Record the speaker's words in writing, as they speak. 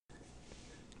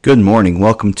Good morning.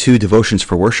 Welcome to Devotions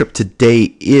for Worship.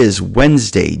 Today is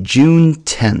Wednesday, June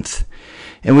 10th,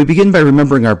 and we begin by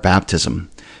remembering our baptism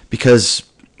because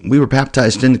we were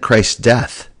baptized into Christ's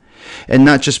death, and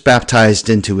not just baptized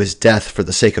into his death for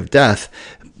the sake of death,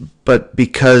 but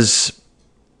because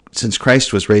since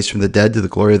Christ was raised from the dead to the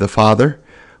glory of the Father,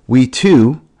 we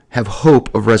too have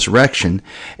hope of resurrection,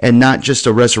 and not just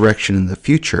a resurrection in the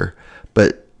future,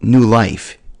 but new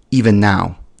life, even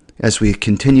now, as we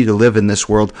continue to live in this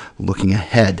world looking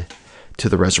ahead to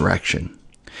the resurrection.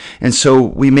 And so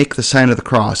we make the sign of the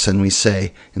cross and we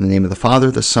say, in the name of the Father,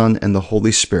 the Son, and the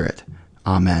Holy Spirit,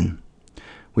 Amen.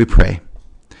 We pray.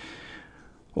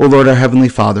 O Lord, our Heavenly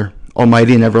Father,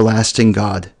 Almighty and everlasting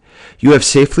God, you have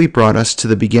safely brought us to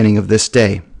the beginning of this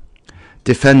day.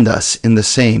 Defend us in the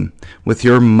same with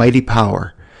your mighty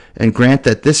power, and grant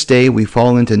that this day we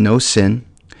fall into no sin,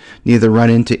 neither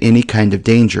run into any kind of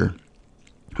danger,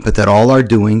 but that all our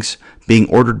doings, being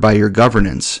ordered by your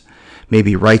governance, may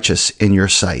be righteous in your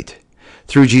sight.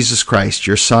 Through Jesus Christ,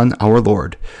 your Son, our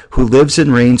Lord, who lives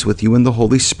and reigns with you in the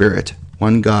Holy Spirit,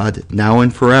 one God, now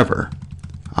and forever.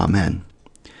 Amen.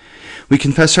 We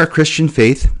confess our Christian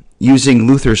faith using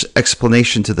Luther's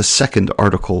explanation to the second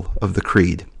article of the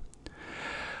Creed.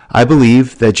 I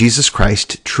believe that Jesus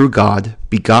Christ, true God,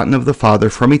 begotten of the Father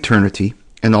from eternity,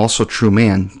 and also true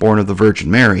man, born of the Virgin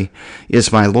Mary,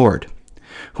 is my Lord,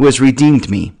 who has redeemed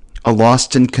me, a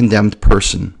lost and condemned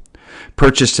person,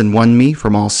 purchased and won me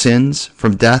from all sins,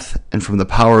 from death, and from the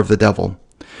power of the devil,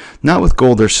 not with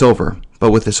gold or silver,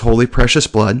 but with his holy precious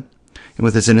blood, and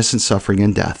with his innocent suffering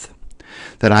and death,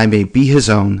 that I may be his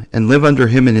own, and live under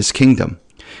him in his kingdom,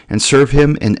 and serve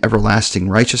him in everlasting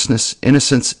righteousness,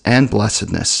 innocence, and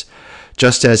blessedness,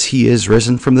 just as he is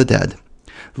risen from the dead,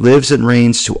 lives and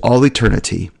reigns to all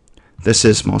eternity. This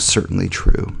is most certainly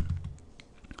true.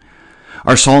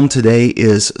 Our psalm today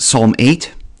is Psalm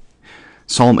 8.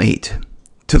 Psalm 8,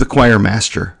 to the choir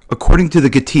master, according to the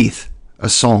Gittith, a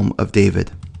psalm of David.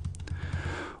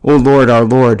 O Lord, our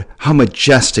Lord, how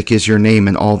majestic is your name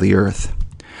in all the earth.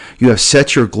 You have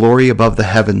set your glory above the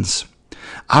heavens.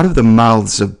 Out of the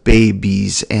mouths of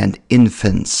babies and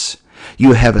infants,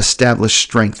 you have established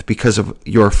strength because of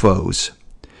your foes,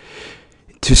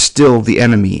 to still the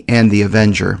enemy and the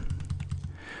avenger.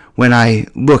 When I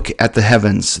look at the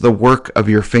heavens, the work of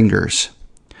your fingers,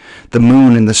 the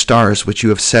moon and the stars which you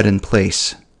have set in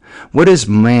place, what is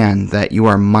man that you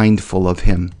are mindful of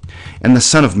him, and the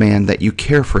Son of Man that you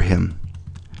care for him?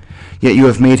 Yet you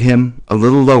have made him a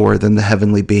little lower than the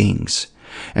heavenly beings,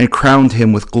 and crowned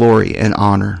him with glory and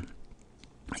honor.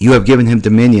 You have given him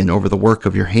dominion over the work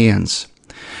of your hands.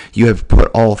 You have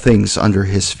put all things under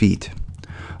his feet.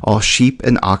 All sheep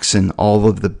and oxen, all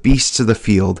of the beasts of the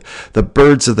field, the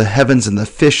birds of the heavens and the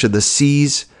fish of the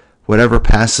seas, whatever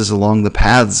passes along the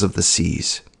paths of the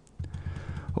seas.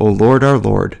 O Lord, our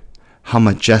Lord, how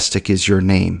majestic is your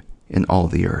name in all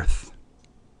the earth.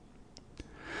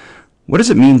 What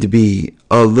does it mean to be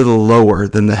a little lower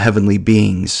than the heavenly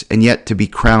beings, and yet to be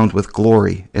crowned with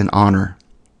glory and honor?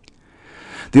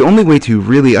 The only way to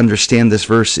really understand this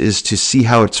verse is to see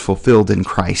how it's fulfilled in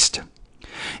Christ.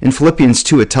 In Philippians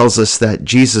 2, it tells us that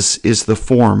Jesus is the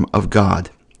form of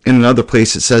God. In another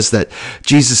place, it says that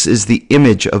Jesus is the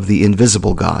image of the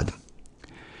invisible God.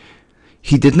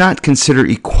 He did not consider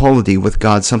equality with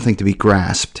God something to be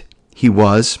grasped. He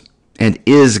was and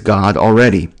is God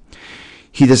already.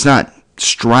 He does not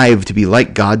strive to be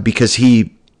like God because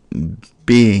he,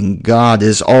 being God,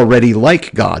 is already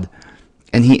like God.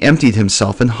 And he emptied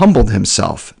himself and humbled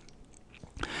himself.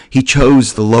 He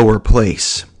chose the lower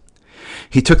place.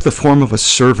 He took the form of a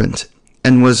servant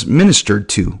and was ministered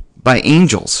to by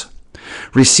angels,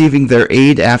 receiving their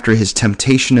aid after his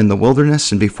temptation in the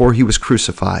wilderness and before he was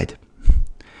crucified.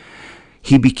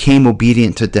 He became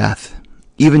obedient to death,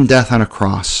 even death on a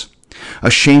cross, a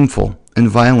shameful and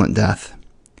violent death.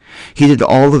 He did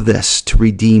all of this to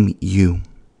redeem you,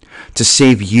 to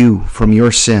save you from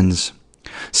your sins,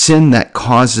 sin that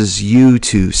causes you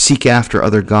to seek after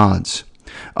other gods,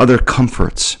 other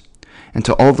comforts, and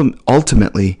to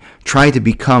ultimately try to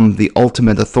become the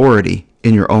ultimate authority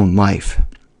in your own life.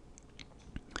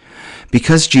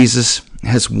 Because Jesus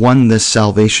has won this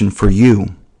salvation for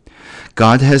you,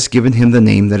 God has given him the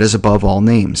name that is above all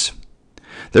names.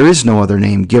 There is no other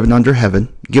name given under heaven,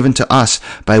 given to us,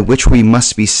 by which we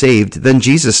must be saved than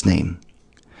Jesus' name.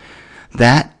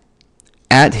 That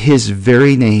at his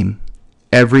very name,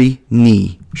 every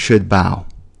knee should bow.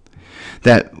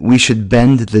 That we should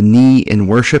bend the knee in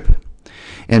worship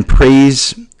and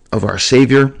praise of our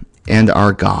Savior and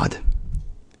our God.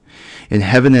 In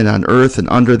heaven and on earth and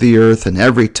under the earth, and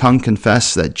every tongue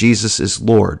confess that Jesus is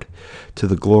Lord, to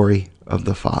the glory of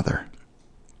the Father.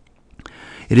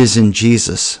 It is in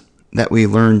Jesus that we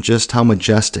learn just how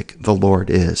majestic the Lord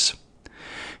is.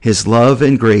 His love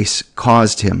and grace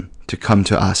caused him to come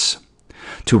to us,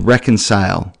 to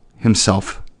reconcile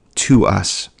himself to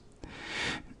us,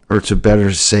 or to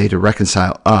better say, to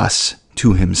reconcile us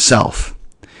to himself,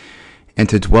 and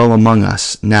to dwell among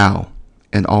us now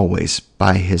and always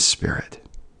by his Spirit.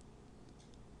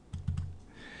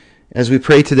 As we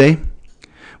pray today,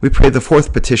 we pray the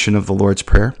fourth petition of the Lord's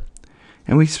Prayer,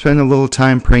 and we spend a little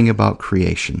time praying about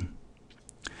creation.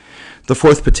 The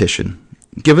fourth petition: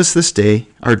 give us this day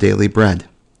our daily bread.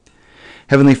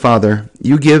 Heavenly Father,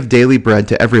 you give daily bread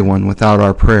to everyone without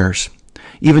our prayers,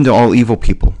 even to all evil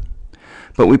people.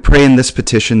 But we pray in this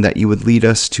petition that you would lead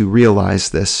us to realize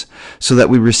this, so that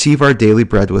we receive our daily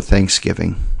bread with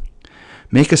thanksgiving.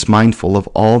 Make us mindful of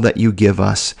all that you give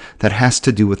us that has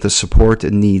to do with the support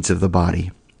and needs of the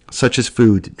body, such as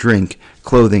food, drink,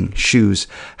 clothing, shoes,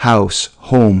 house,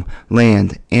 home,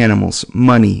 land, animals,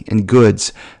 money, and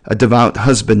goods, a devout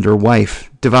husband or wife,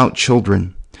 devout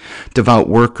children, devout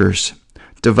workers,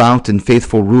 devout and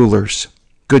faithful rulers,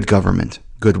 good government,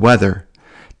 good weather,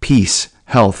 peace,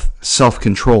 health,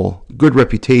 self-control, good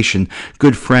reputation,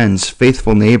 good friends,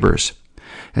 faithful neighbors,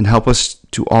 and help us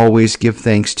to always give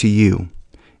thanks to you.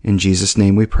 In Jesus'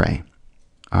 name we pray.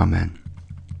 Amen.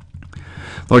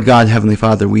 Lord God, Heavenly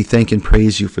Father, we thank and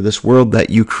praise you for this world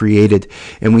that you created,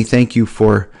 and we thank you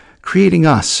for creating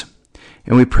us.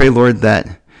 And we pray, Lord,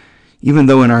 that even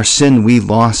though in our sin we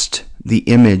lost the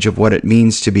image of what it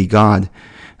means to be God,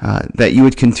 that you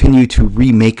would continue to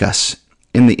remake us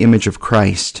in the image of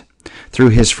Christ through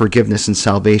his forgiveness and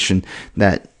salvation,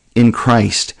 that in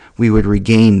Christ we would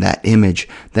regain that image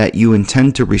that you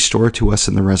intend to restore to us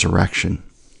in the resurrection.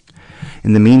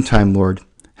 In the meantime, Lord,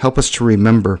 help us to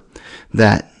remember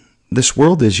that this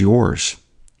world is yours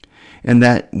and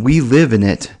that we live in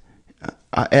it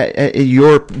at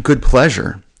your good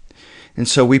pleasure. And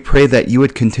so we pray that you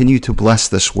would continue to bless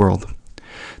this world,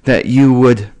 that you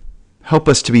would help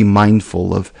us to be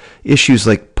mindful of issues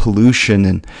like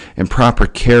pollution and proper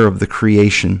care of the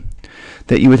creation,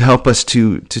 that you would help us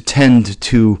to tend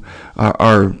to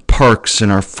our parks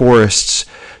and our forests,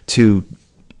 to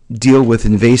deal with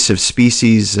invasive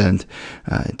species, and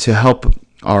to help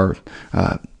our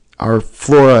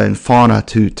flora and fauna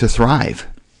to thrive.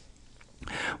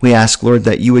 We ask, Lord,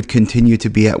 that you would continue to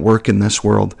be at work in this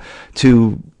world,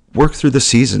 to work through the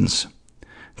seasons,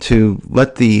 to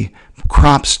let the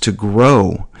crops to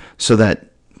grow so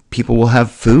that people will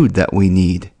have food that we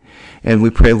need. And we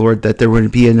pray, Lord, that there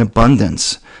would be an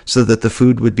abundance so that the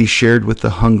food would be shared with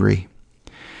the hungry.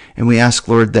 And we ask,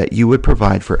 Lord, that you would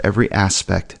provide for every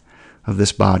aspect of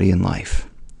this body and life.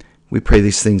 We pray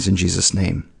these things in Jesus'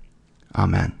 name.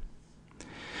 Amen.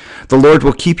 The Lord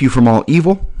will keep you from all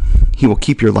evil. He will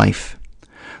keep your life.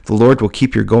 The Lord will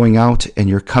keep your going out and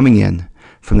your coming in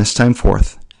from this time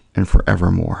forth and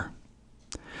forevermore.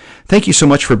 Thank you so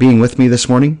much for being with me this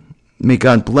morning. May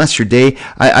God bless your day.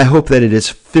 I hope that it is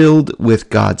filled with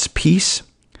God's peace,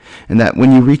 and that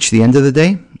when you reach the end of the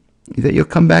day, that you'll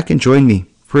come back and join me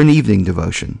for an evening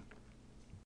devotion.